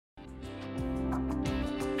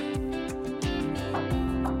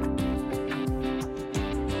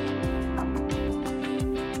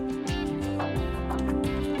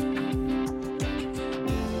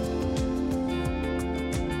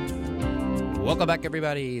Welcome back,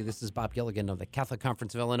 everybody. This is Bob Gilligan of the Catholic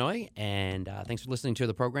Conference of Illinois, and thanks for listening to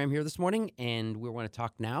the program here this morning. And we want to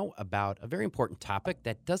talk now about a very important topic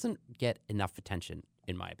that doesn't get enough attention,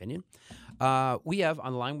 in my opinion. We have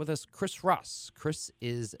on the line with us Chris Ross. Chris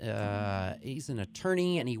is he's an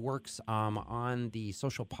attorney, and he works on the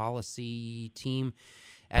social policy team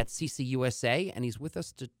at CCUSA, and he's with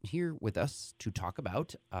us to talk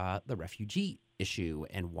about the refugee issue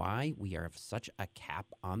and why we have such a cap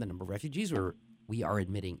on the number of refugees we are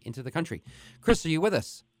admitting into the country. Chris, are you with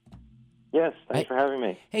us? Yes, thanks for having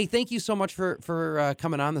me. Hey, thank you so much for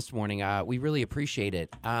coming on this morning. We really appreciate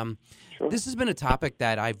it. Sure. This has been a topic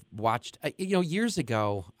that I've watched, years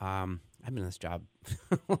ago. I've been in this job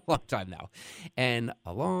a long time now, and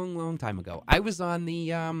a long, long time ago, I was on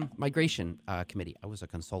the migration committee. I was a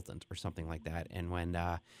consultant or something like that, and when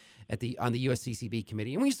on the USCCB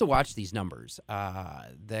committee, and we used to watch these numbers.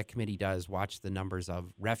 The committee does watch the numbers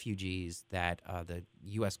of refugees that the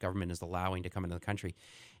U.S. government is allowing to come into the country,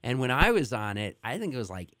 and when I was on it, I think it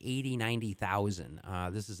was like 90,000.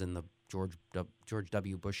 This is in the George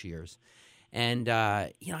W. Bush years. And,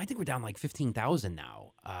 I think we're down like 15,000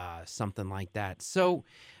 now, something like that. So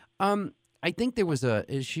I think there was an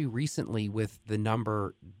issue recently with the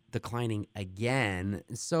number declining again.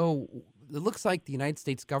 So it looks like the United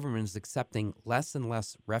States government is accepting less and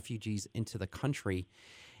less refugees into the country.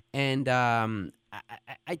 And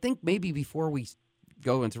I think maybe before we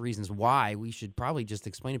go into reasons why, we should probably just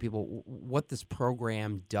explain to people what this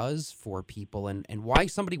program does for people and why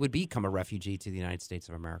somebody would become a refugee to the United States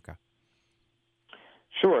of America.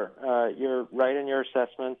 Sure. You're right in your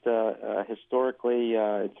assessment. Historically,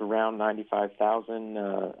 it's around 95,000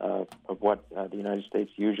 of what the United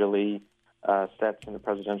States usually sets in the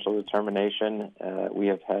presidential determination. We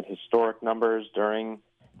have had historic numbers during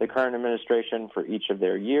the current administration for each of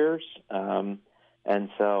their years, and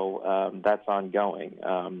so that's ongoing.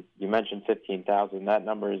 You mentioned 15,000. That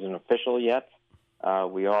number isn't official yet.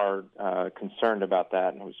 We are concerned about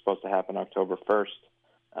that, and it was supposed to happen October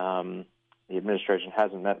 1st. The administration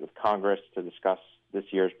hasn't met with Congress to discuss this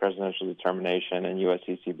year's presidential determination, and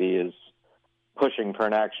USCCB is pushing for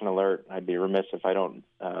an action alert. I'd be remiss if I don't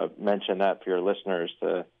mention that for your listeners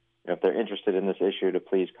to, if they're interested in this issue, to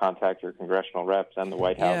please contact your congressional reps and the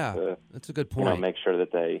White House to, that's a good point. Make sure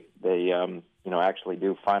that they actually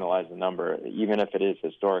do finalize the number, even if it is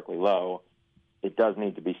historically low. It does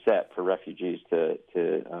need to be set for refugees to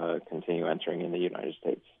continue entering in the United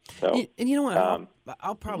States. So, and you know what?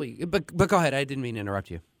 I'll probably, but go ahead. I didn't mean to interrupt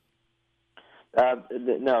you.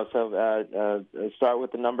 No. So start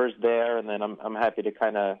with the numbers there, and then I'm happy to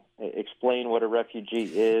kind of explain what a refugee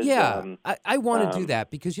is. Yeah, I want to do that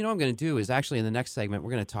because I'm going to do is actually in the next segment we're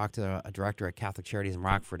going to talk to a director at Catholic Charities in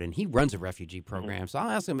Rockford, and he runs a refugee program. Mm-hmm. So I'll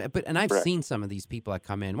ask him. And I've seen some of these people that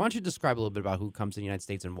come in. Why don't you describe a little bit about who comes to the United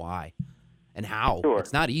States and why? And how? Sure.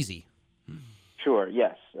 It's not easy. Sure,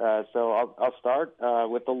 yes. So I'll start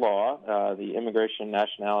with the law, the Immigration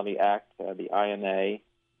Nationality Act, the INA.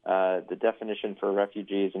 The definition for a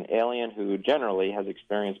refugee is an alien who generally has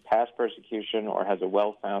experienced past persecution or has a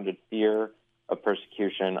well-founded fear of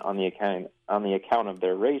persecution on the account of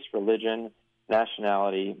their race, religion,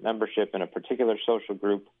 nationality, membership in a particular social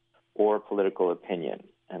group, or political opinion.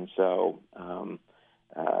 And so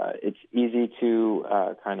it's easy to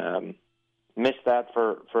kind of miss that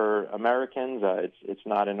for Americans. It's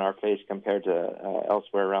not in our face compared to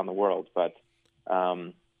elsewhere around the world, but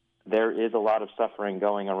there is a lot of suffering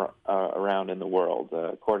going around in the world.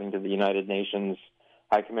 According to the United Nations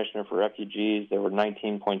High Commissioner for Refugees, there were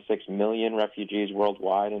 19.6 million refugees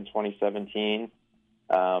worldwide in 2017.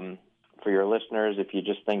 For your listeners, if you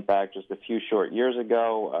just think back just a few short years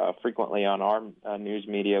ago, frequently on our news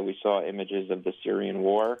media, we saw images of the Syrian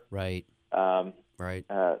war. Right. Right.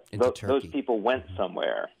 Those people went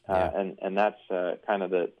somewhere, and that's kind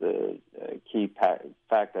of the key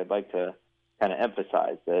fact I'd like to kind of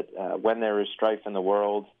emphasize, that when there is strife in the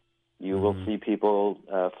world, you will see people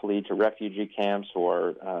flee to refugee camps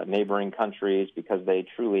or neighboring countries because they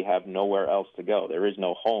truly have nowhere else to go. There is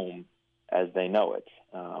no home as they know it.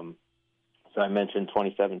 So I mentioned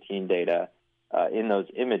 2017 data. In those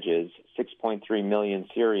images, 6.3 million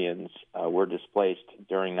Syrians were displaced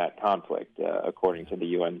during that conflict, according to the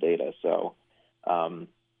UN data. So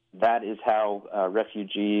that is how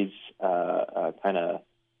refugees kind of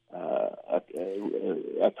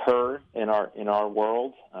occur in our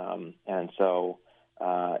world, and so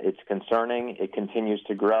it's concerning. It continues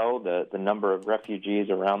to grow. The number of refugees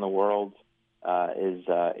around the world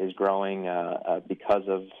is growing because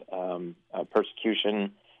of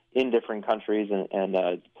persecution in different countries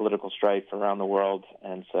and political strife around the world.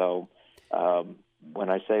 And so when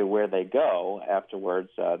I say where they go afterwards,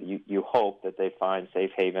 you hope that they find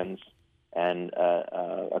safe havens, and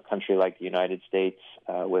a country like the United States,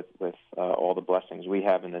 with all the blessings we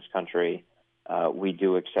have in this country, we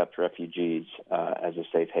do accept refugees as a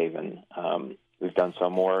safe haven. We've done so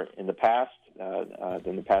more in the past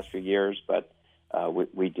than the past few years, but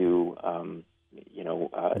we do,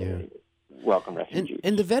 welcome refugees.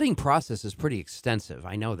 And the vetting process is pretty extensive.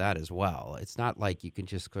 I know that as well. It's not like you can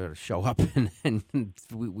just sort of show up and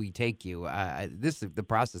we take you. This is the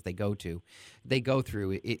process they go through.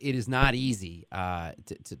 It is not easy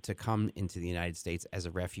to come into the United States as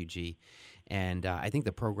a refugee, and I think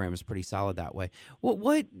the program is pretty solid that way.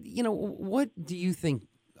 What do you think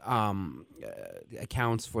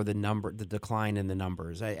accounts for the decline in the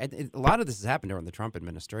numbers? A lot of this has happened during the Trump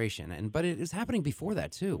administration, but it was happening before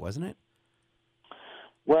that too, wasn't it?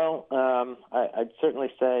 Well, I'd certainly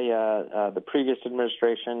say the previous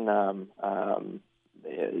administration,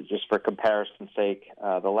 just for comparison's sake,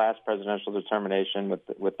 the last presidential determination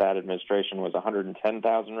with that administration was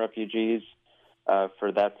 110,000 refugees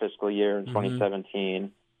for that fiscal year in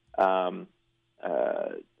 2017.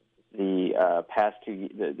 The past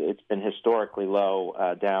it's been historically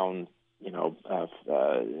low, down,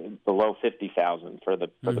 below 50,000 for the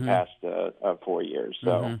past 4 years.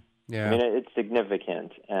 So. Yeah. I mean, it's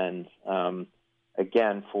significant, and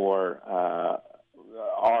again, for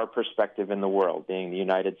our perspective in the world, being the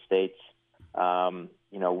United States,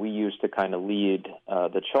 we used to kind of lead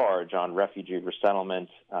the charge on refugee resettlement.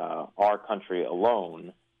 Our country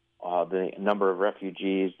alone, the number of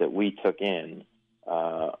refugees that we took in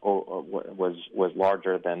was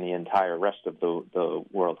larger than the entire rest of the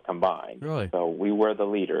world combined. Really? So we were the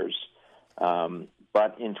leaders.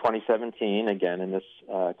 But in 2017, again, in this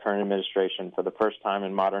current administration, for the first time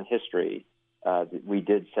in modern history, we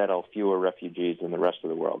did settle fewer refugees than the rest of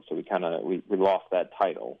the world. So we lost that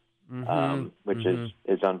title, which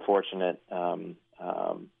is unfortunate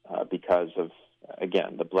because of,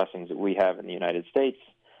 again, the blessings that we have in the United States.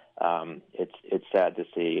 It's sad to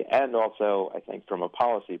see. And also, I think from a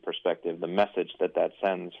policy perspective, the message that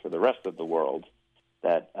sends for the rest of the world,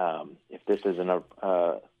 that if this isn't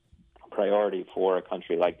a priority for a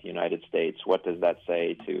country like the United States, what does that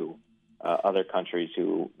say to other countries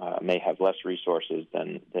who may have less resources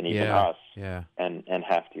than even us, and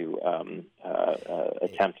have to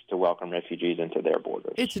attempt to welcome refugees into their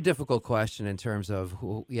borders? It's a difficult question in terms of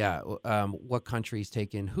what countries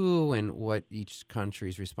take in who and what each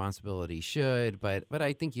country's responsibility should. But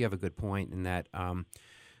I think you have a good point in that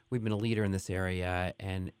we've been a leader in this area,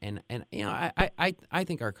 and I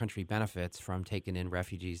think our country benefits from taking in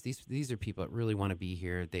refugees. These are people that really want to be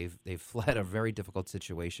here. They've fled a very difficult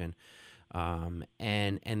situation, and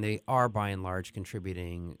they are by and large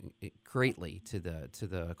contributing greatly to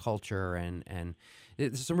the culture, and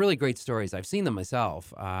there's some really great stories. I've seen them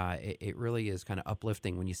myself. It really is kind of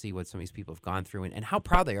uplifting when you see what some of these people have gone through and how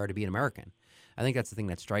proud they are to be an American. I think that's the thing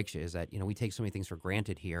that strikes you, is that we take so many things for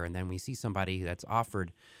granted here, and then we see somebody that's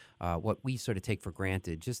offered what we sort of take for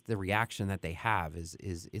granted. Just the reaction that they have is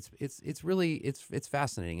really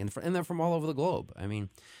fascinating, and they're from all over the globe. I mean,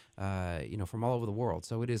 from all over the world.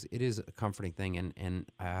 So it is a comforting thing, and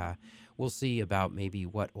we'll see about maybe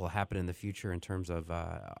what will happen in the future in terms of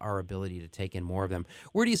our ability to take in more of them.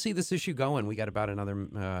 Where do you see this issue going? We got about another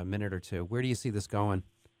minute or two. Where do you see this going?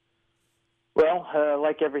 Well,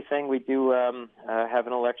 like everything, we do have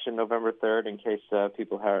an election November 3rd, in case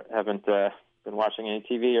people haven't been watching any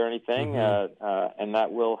TV or anything, and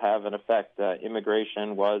that will have an effect.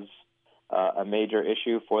 Immigration was a major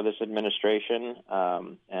issue for this administration,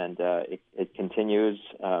 and it continues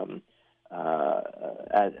as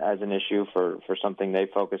an issue for something they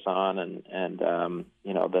focus on, and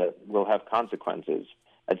that will have consequences.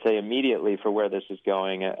 I'd say immediately for where this is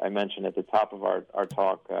going, I mentioned at the top of our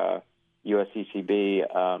talk,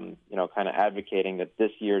 USCCB, kind of advocating that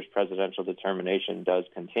this year's presidential determination does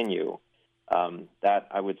continue. That,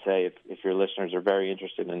 I would say, if your listeners are very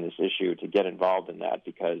interested in this issue, to get involved in that,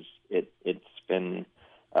 because it's been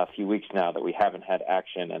a few weeks now that we haven't had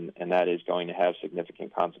action, and that is going to have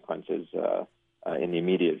significant consequences in the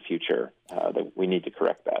immediate future, that we need to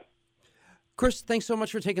correct that. Chris, thanks so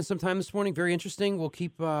much for taking some time this morning. Very interesting. We'll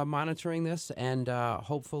keep monitoring this, and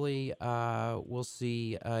hopefully we'll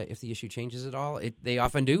see if the issue changes at all. They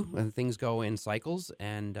often do, and things go in cycles,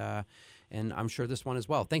 and I'm sure this one as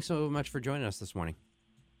well. Thanks so much for joining us this morning.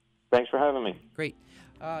 Thanks for having me. Great.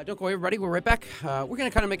 Don't go away, everybody. We're right back. We're going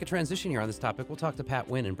to kind of make a transition here on this topic. We'll talk to Pat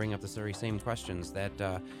Wynn and bring up the very same questions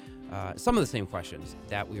that some of the same questions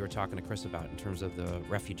that we were talking to Chris about in terms of the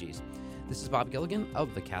refugees. This is Bob Gilligan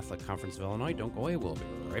of the Catholic Conference of Illinois. Don't go away. We'll be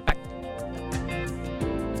right back.